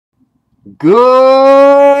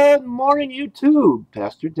Good morning, YouTube.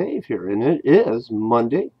 Pastor Dave here, and it is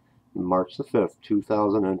Monday, March the 5th,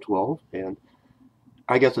 2012, and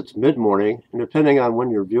I guess it's mid-morning, and depending on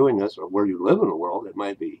when you're viewing this or where you live in the world, it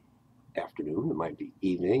might be afternoon, it might be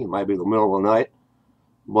evening, it might be the middle of the night,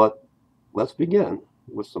 but let's begin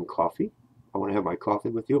with some coffee. I want to have my coffee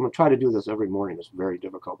with you. I'm going to try to do this every morning. It's very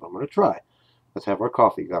difficult, but I'm going to try. Let's have our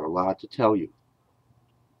coffee. Got a lot to tell you.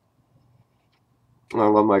 I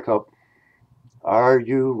love my cup. Are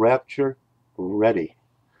you rapture ready?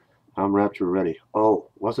 I'm rapture ready. Oh,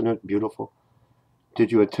 wasn't it beautiful?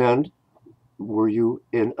 Did you attend? Were you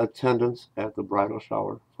in attendance at the bridal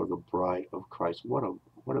shower for the bride of Christ? What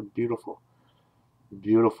a beautiful,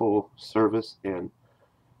 beautiful service, and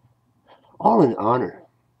all in honor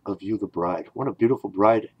of you, the bride. What a beautiful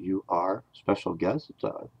bride you are. Special guest,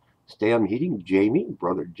 Stan Heating, Jamie,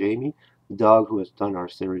 brother Jamie, Doug, who has done our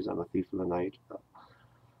series on the Thief of the Night,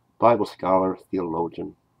 Bible scholar,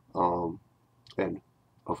 theologian, and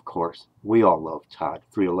of course, we all love Todd,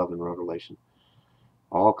 3:11 Revelation.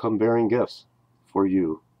 All come bearing gifts for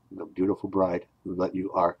you, the beautiful bride that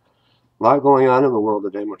you are. A lot going on in the world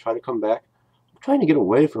today. I'm going to try to come back. I'm trying to get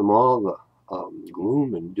away from all the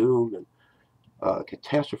gloom and doom and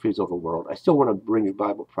catastrophes of the world. I still want to bring you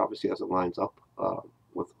Bible prophecy as it lines up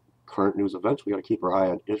with current news events. We got to keep our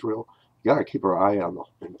eye on Israel. We got to keep our eye on the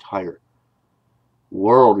entire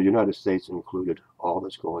world, the United States included, all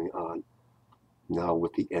that's going on now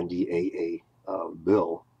with the NDAA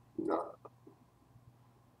bill.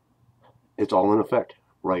 It's all in effect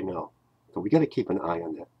right now. So we got to keep an eye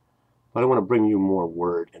on that. But I want to bring you more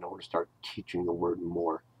word, and I want to start teaching the word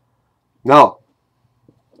more. Now,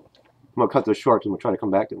 I'm going to cut this short, and we'll try to come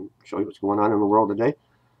back and show you what's going on in the world today.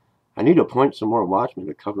 I need to appoint some more watchmen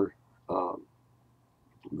to cover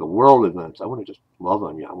the world events. I want to just love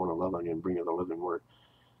on you. I want to love on you and bring you the living word.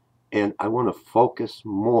 And I want to focus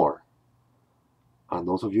more on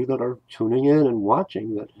those of you that are tuning in and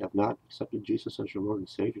watching that have not accepted Jesus as your Lord and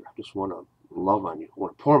Savior. I just want to love on you. I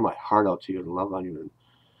want to pour my heart out to you and love on you. And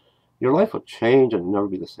your life will change and never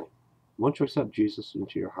be the same. Once you accept Jesus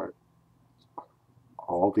into your heart,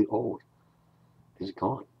 all the old is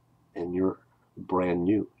gone. And you're brand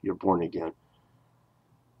new. You're born again.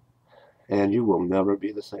 And you will never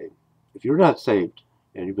be the same. If you're not saved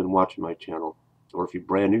and you've been watching my channel, or if you're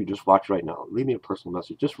brand new, just watch right now. Leave me a personal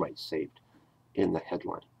message. Just write saved in the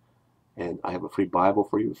headline. And I have a free Bible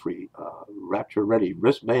for you, free rapture ready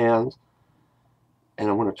wristbands. And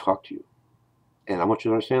I want to talk to you. And I want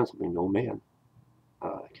you to understand something. No man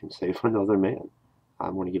can save another man. I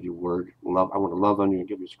want to give you word, love. I want to love on you and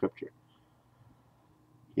give you scripture.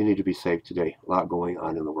 You need to be saved today. A lot going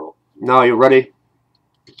on in the world. Now, are you ready?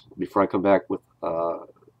 Before I come back with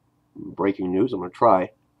breaking news, I'm going to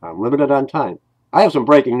try. I'm limited on time. I have some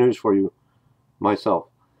breaking news for you myself.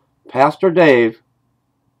 Pastor Dave,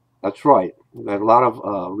 that's right. I had a lot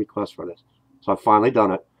of requests for this. So I've finally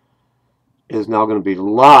done it. It is now going to be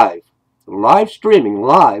live streaming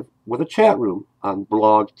live with a chat room on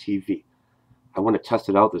BlogTV. I want to test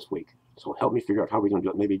it out this week. So help me figure out how we're going to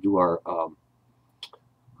do it. Maybe do our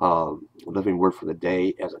living word for the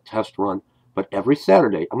day as a test run. But every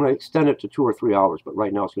Saturday, I'm going to extend it to 2 or 3 hours. But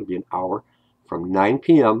right now it's going to be an hour from 9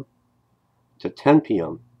 p.m. to 10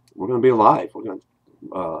 p.m. We're going to be live. We're going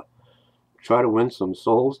to try to win some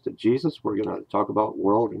souls to Jesus. We're going to talk about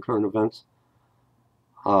world and current events.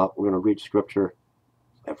 We're going to read scripture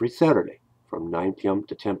every Saturday from 9 p.m.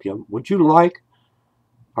 to 10 p.m. Would you like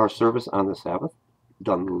our service on the Sabbath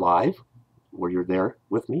done live, where you're there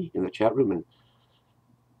with me in the chat room?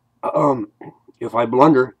 And if I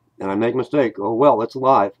blunder and I make a mistake, oh well, it's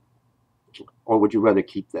live. Or would you rather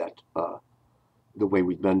keep that the way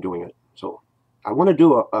we've been doing it? So I want to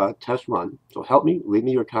do a test run. So help me, leave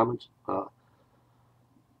me your comments.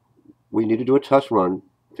 We need to do a test run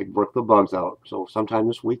to work the bugs out. So sometime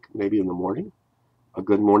this week, maybe in the morning, a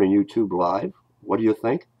Good Morning YouTube live. What do you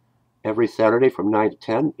think? Every Saturday from 9 to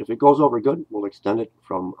 10. If it goes over good, we'll extend it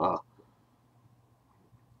from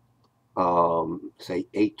say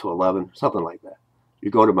 8 to 11, something like that. You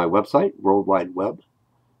go to my website,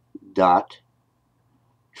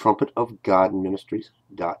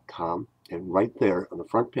 worldwideweb.trumpetofgodministries.com, and right there on the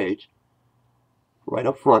front page, right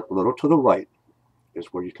up front, a little to the right, is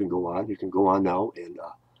where you can go on. You can go on now and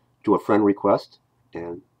do a friend request,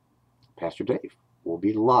 and Pastor Dave will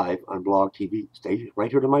be live on BlogTV. Stay right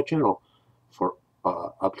here to my channel for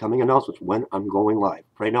upcoming announcements when I'm going live.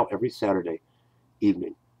 Right now, every Saturday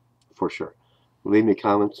evening, for sure. Leave me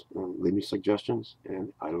comments, and leave me suggestions,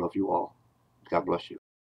 and I love you all. God bless you.